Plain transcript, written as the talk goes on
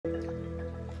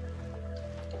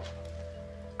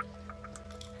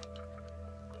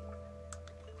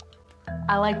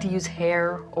I like to use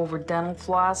hair over dental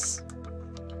floss.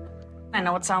 I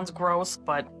know it sounds gross,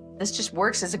 but this just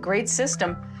works as a great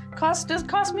system. Doesn't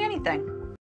cost me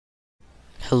anything.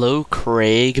 Hello,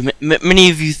 Craig. Many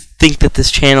of you think that this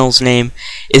channel's name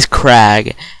is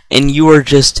Crag, and you are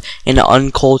just an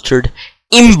uncultured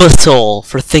imbecile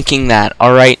for thinking that,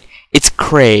 alright? It's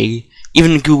Craig.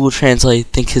 Even Google Translate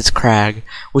thinks it's Crag,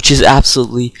 which is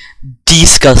absolutely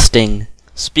disgusting.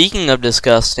 Speaking of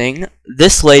disgusting,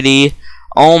 this lady,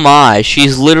 oh my,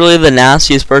 she's literally the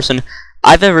nastiest person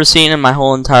I've ever seen in my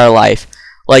whole entire life.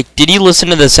 Like, did you listen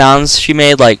to the sounds she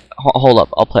made? Like, hold up,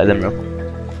 I'll play them real quick.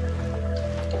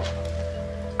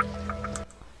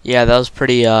 Yeah, that was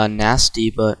pretty nasty,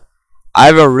 but I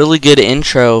have a really good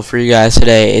intro for you guys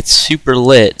today. It's super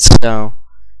lit, so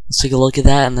let's take a look at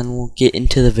that and then we'll get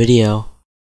into the video.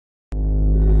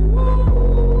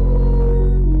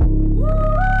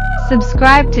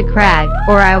 Subscribe to Crag,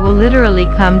 or I will literally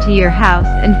come to your house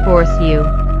and force you.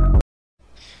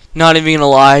 Not even gonna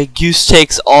lie, Goose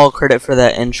takes all credit for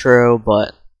that intro,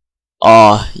 but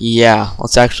yeah,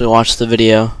 let's actually watch the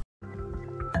video.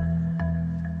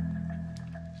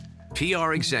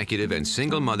 PR executive and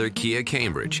single mother Kia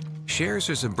Cambridge shares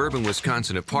her suburban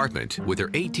Wisconsin apartment with her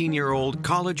 18-year-old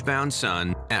college-bound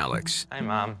son, Alex. Hi,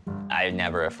 Mom. I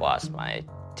never have flossed my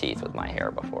teeth with my hair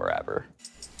before, ever.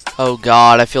 Oh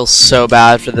god, I feel so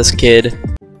bad for this kid.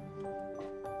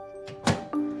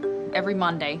 Every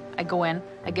Monday, I go in,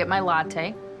 I get my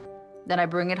latte, then I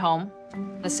bring it home.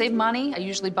 To save money, I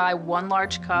usually buy one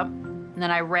large cup, and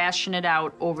then I ration it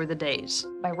out over the days.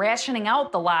 By rationing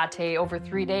out the latte over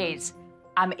 3 days,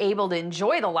 I'm able to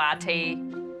enjoy the latte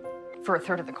for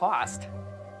 1/3 of the cost.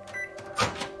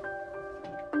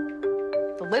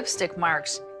 The lipstick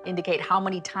marks indicate how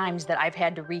many times that I've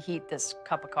had to reheat this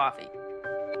cup of coffee.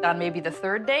 On maybe the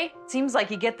 3rd day, it seems like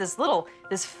you get this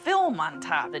film on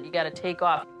top that you gotta take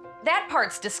off. That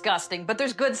part's disgusting, but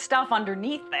there's good stuff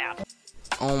underneath that.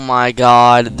 Oh my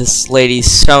god, this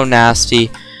lady's so nasty.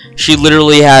 She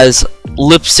literally has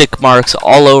lipstick marks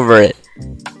all over it.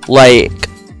 Like,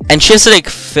 and she has to take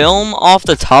film off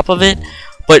the top of it,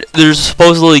 but there's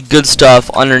supposedly good stuff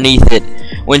underneath it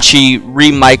when she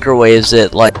re-microwaves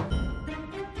it. Like,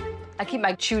 I keep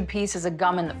my chewed pieces of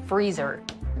gum in the freezer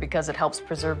because it helps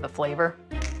preserve the flavor.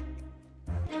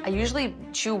 I usually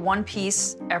chew one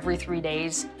piece every 3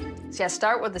 days. See, I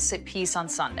start with a piece on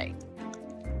Sunday.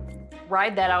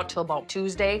 Ride that out till about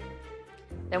Tuesday.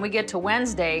 Then we get to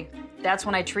Wednesday, that's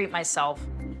when I treat myself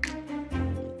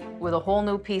with a whole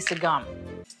new piece of gum.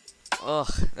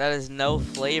 ugh, that is no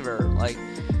flavor. Like,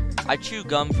 I chew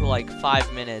gum for like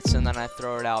 5 minutes and then I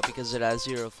throw it out because it has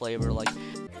zero flavor. Like,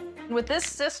 with this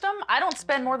system, I don't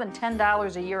spend more than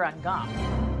 $10 a year on gum.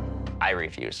 I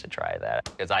refuse to try that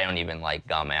because I don't even like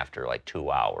gum after like 2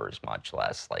 hours, much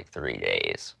less like 3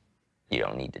 days. You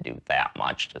don't need to do that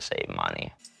much to save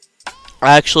money.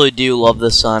 I actually do love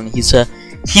the son. He's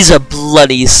a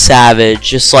bloody savage.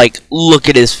 Just like, look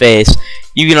at his face.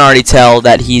 You can already tell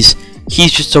that he's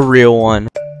just a real one.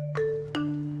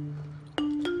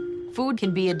 Food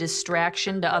can be a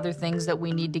distraction to other things that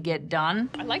we need to get done.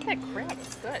 I like that crab,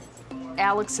 it's good.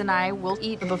 Alex and I will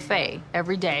eat a buffet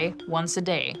every day, once a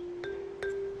day.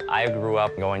 I grew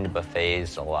up going to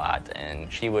buffets a lot,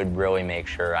 and she would really make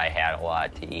sure I had a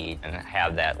lot to eat and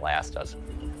have that last us.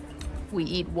 We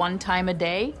eat 1 time a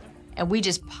day, and we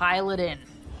just pile it in.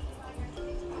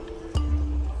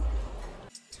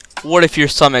 What if your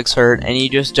stomach's hurt and you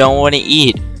just don't want to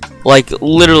eat? Like,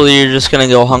 literally, you're just gonna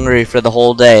go hungry for the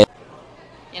whole day.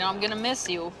 You know, I'm gonna miss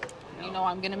you. You know,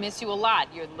 I'm gonna miss you a lot.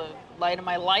 You're the light of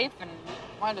my life, and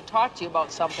I wanted to talk to you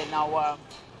about something. Now,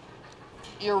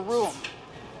 your room.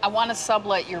 I want to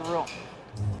sublet your room.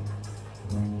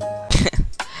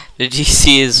 Did you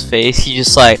see his face? He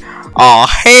just like, oh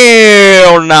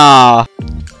hell nah.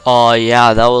 Oh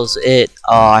yeah, that was it.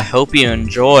 I hope you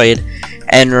enjoyed,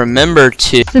 and remember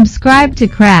to Subscribe to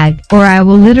Crag, or I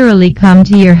will literally come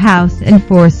to your house and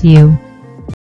force you.